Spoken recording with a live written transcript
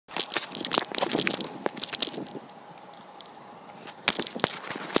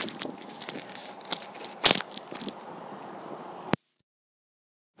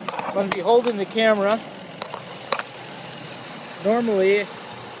going to be holding the camera. Normally,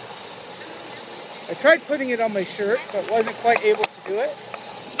 I tried putting it on my shirt, but wasn't quite able to do it.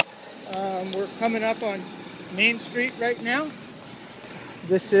 We're coming up on Main Street right now.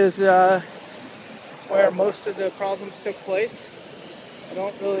 This is where most of the problems took place. I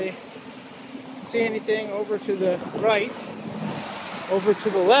don't really see anything over to the right. Over to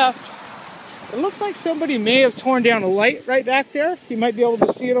the left, it looks like somebody may have torn down a light right back there. You might be able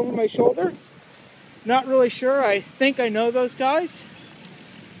to see it over my shoulder. Not really sure. I think I know those guys.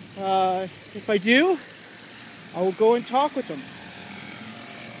 If I do, I will go and talk with them.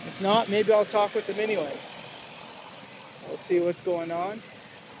 If not, maybe I'll talk with them anyways. We'll see what's going on.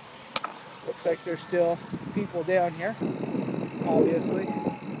 Looks like there's still people down here, obviously.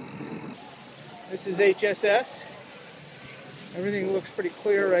 This is HSS. Everything looks pretty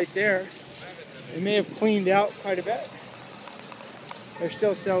clear right there. They may have cleaned out quite a bit. They're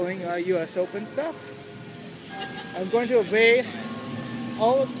still selling US Open stuff. I'm going to obey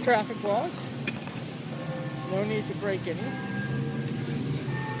all of the traffic laws. No need to break any.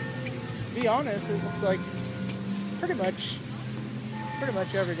 To be honest, it looks like pretty much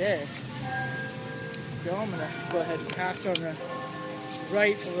every day. So I'm gonna go ahead and pass on the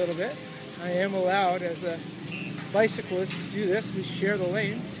right a little bit. I am allowed as a bicyclist to do this. We share the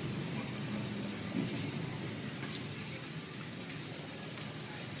lanes.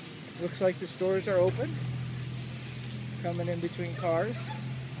 Looks like the stores are open. Coming in between cars.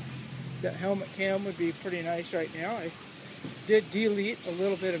 That helmet cam would be pretty nice right now. I did delete a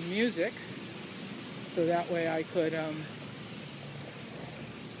little bit of music so that way I could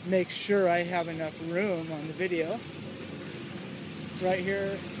make sure I have enough room on the video. Right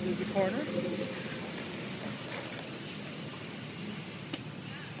here is the corner.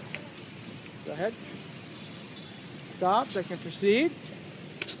 Go ahead. Stopped. I can proceed.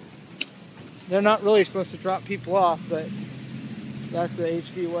 They're not really supposed to drop people off, but that's the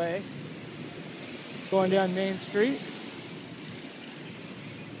HB way. Going down Main Street.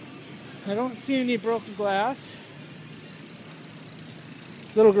 I don't see any broken glass.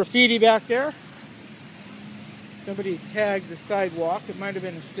 Little graffiti back there. Somebody tagged the sidewalk. It might have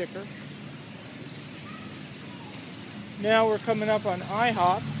been a sticker. Now we're coming up on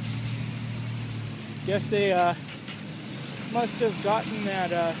IHOP. Guess they must have gotten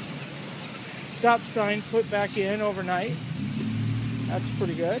that stop sign put back in overnight. That's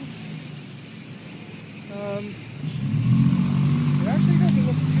pretty good. It actually doesn't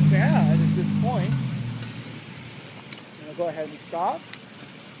look too bad at this point. I'll go ahead and stop.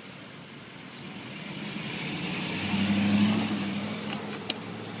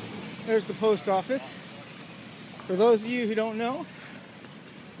 There's the post office. For those of you who don't know,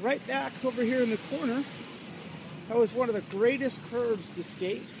 right back over here in the corner, that was one of the greatest curves to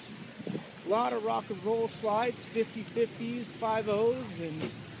skate. A lot of rock and roll slides, 50/50s, 5/0s,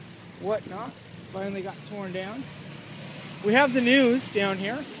 and whatnot. Finally got torn down. We have the news down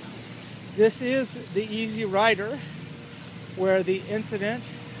here. This is the Easy Rider where the incident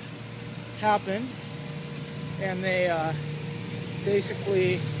happened, and they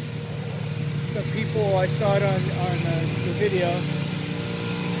basically, some people, I saw it on the video,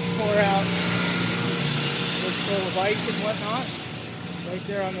 tore out this little bike and whatnot. Right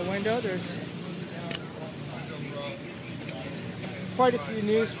there on the window, there's quite a few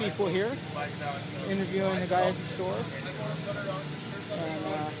news people here interviewing the guy at the store. And,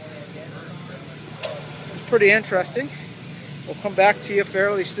 it's pretty interesting. We'll come back to you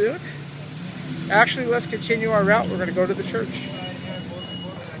fairly soon. Actually, let's continue our route. We're going to go to the church.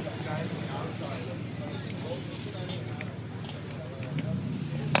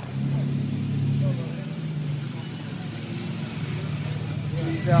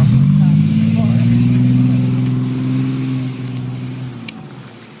 Squeeze out.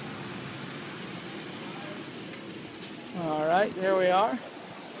 All right, there we are.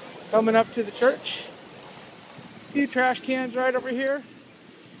 Coming up to the church. A few trash cans right over here.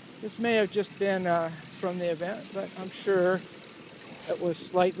 This may have just been from the event, but I'm sure it was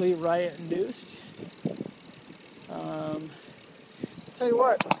slightly riot-induced. Tell you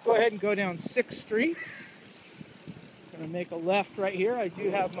what, let's go ahead and go down 6th Street. I'm going to make a left right here. I do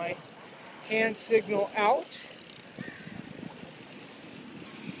have my hand signal out.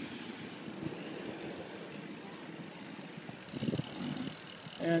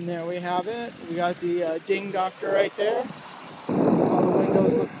 And there we have it. We got the Ding Doctor right there. All the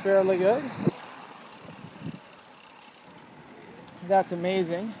windows look fairly good. That's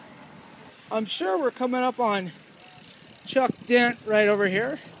amazing. I'm sure we're coming up on Chuck Dent right over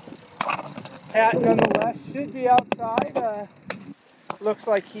here. Pat nonetheless should be outside. Looks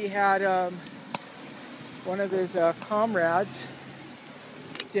like he had one of his comrades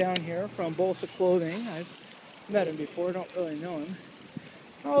down here from Bolsa Clothing. I've met him before, don't really know him.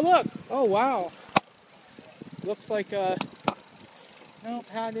 Oh look! Oh wow! Looks like no,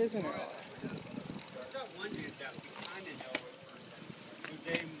 Pat isn't it? There's that one dude that we kind of know in person.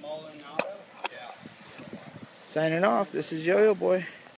 Jose Molinado? Yeah. Signing off, this is Yo-Yo Boy.